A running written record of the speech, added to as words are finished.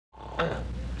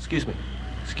Excuse me.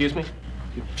 Excuse me?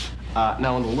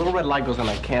 Now, when the little red light goes on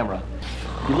that camera,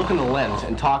 you look in the lens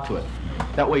and talk to it.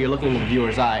 That way you're looking in the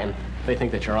viewer's eye and they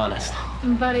think that you're honest.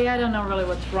 Buddy, I don't know really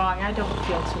what's wrong. I don't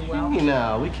feel too well. Hey,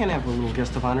 now, we can't have a little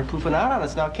guest of honor pooping out on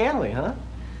us now, can we, huh?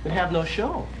 We'd have no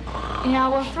show. Yeah,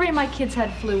 well, 3 of my kids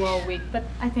had flu all week, but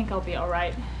I think I'll be all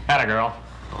right. Atta girl.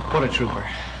 What a trooper.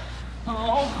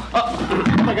 Oh.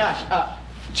 Oh my gosh.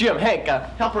 Jim, Hank,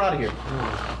 help her out of here.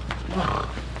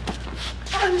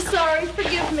 I'm sorry.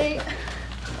 Forgive me.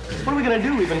 What are we going to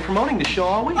do? We've been promoting the show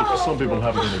all week. Oh. Some people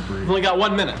haven't even breathed. We've only got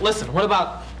 1 minute. Listen, what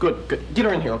about... Good. Get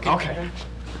her in here, okay? Okay.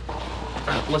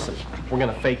 Listen, we're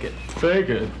going to fake it. Fake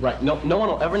it. Right. No one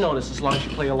will ever notice as long as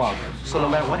you play along. So no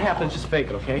matter what happens, just fake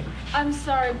it, okay? I'm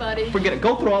sorry, buddy. Forget it.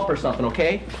 Go throw up or something,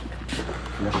 okay?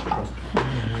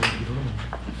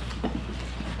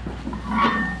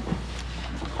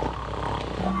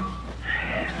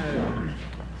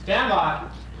 Stand by.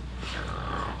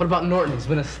 What about Norton? He's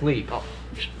been asleep. Oh,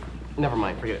 never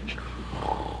mind. Forget it.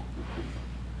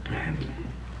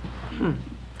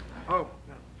 Oh,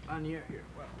 on here.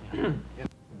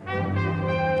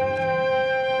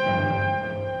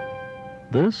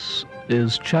 This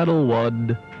is Channel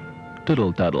 1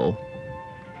 Tittle-Tattle.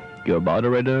 Your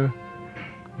moderator,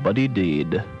 Buddy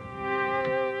Deed.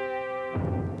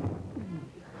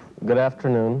 Good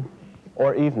afternoon,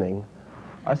 or evening.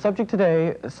 Our subject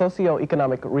today is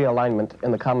socio-economic realignment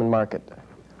in the common market.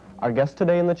 Our guest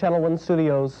today in the Channel 1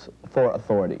 studios, 4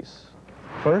 authorities.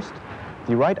 First,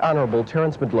 the Right Honorable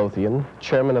Terence Midlothian,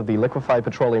 chairman of the Liquefied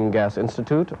Petroleum Gas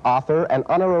Institute, author and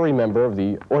honorary member of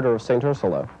the Order of St.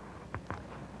 Ursula.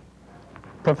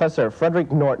 Professor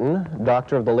Frederick Norton,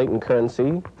 doctor of the latent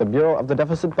currency, the Bureau of the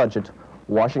Deficit Budget,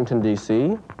 Washington,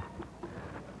 D.C.,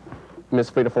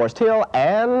 Ms. Frida Forrest Hill,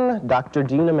 and Dr.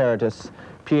 Dean Emeritus,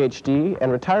 Ph.D.,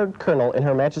 and retired colonel in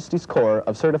Her Majesty's Corps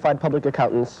of Certified Public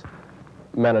Accountants,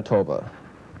 Manitoba.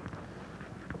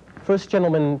 First,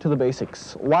 gentlemen, to the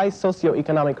basics. Why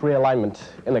socio-economic realignment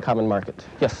in the common market?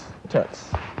 Yes,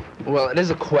 Terence. Well, it is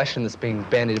a question that's being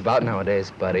bandied about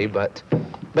nowadays, buddy, but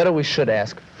better we should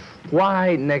ask,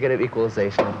 why negative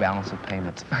equalization of balance of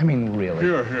payments? I mean, really.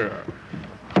 Here.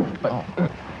 But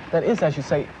that is, as you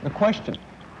say, the question.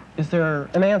 Is there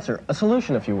an answer, a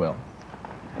solution, if you will?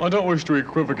 Well, I don't wish to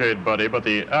equivocate, buddy, but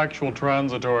the actual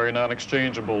transitory,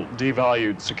 non-exchangeable,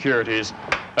 devalued securities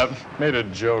have made a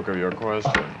joke of your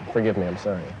question. Forgive me, I'm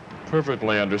sorry.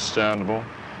 Perfectly understandable.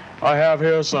 I have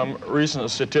here some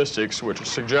recent statistics which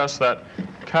suggest that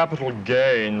capital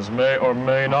gains may or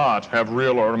may not have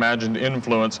real or imagined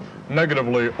influence,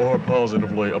 negatively or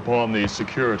positively, upon these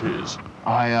securities.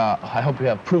 I hope you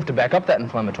have proof to back up that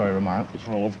inflammatory remark.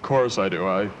 Well, of course I do.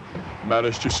 I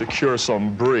managed to secure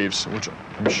some briefs, which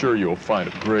I'm sure you'll find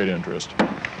of great interest.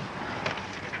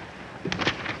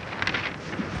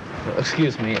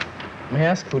 Excuse me, may I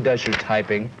ask who does your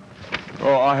typing?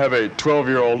 Oh, I have a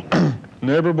 12-year-old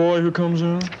neighbor boy who comes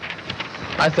in.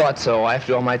 I thought so. I have to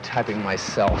do all my typing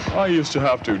myself. I used to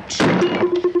have to,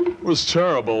 it was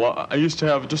terrible. I used to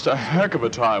have just a heck of a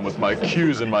time with my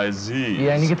Q's and my Z's.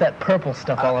 Yeah, and you get that purple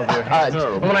stuff all over your head.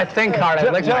 terrible. When I think hard, I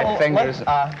lick my fingers.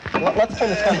 Let's turn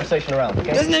this conversation around,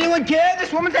 okay? Doesn't anyone care?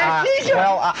 This woman's anesthesia!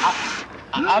 Well,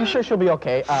 I'm sure she'll be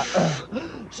okay.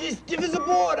 She's stiff as a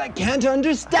board. I can't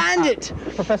understand it.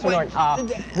 Professor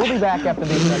Norton, we'll be back after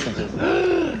these messages.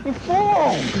 You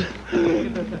fool!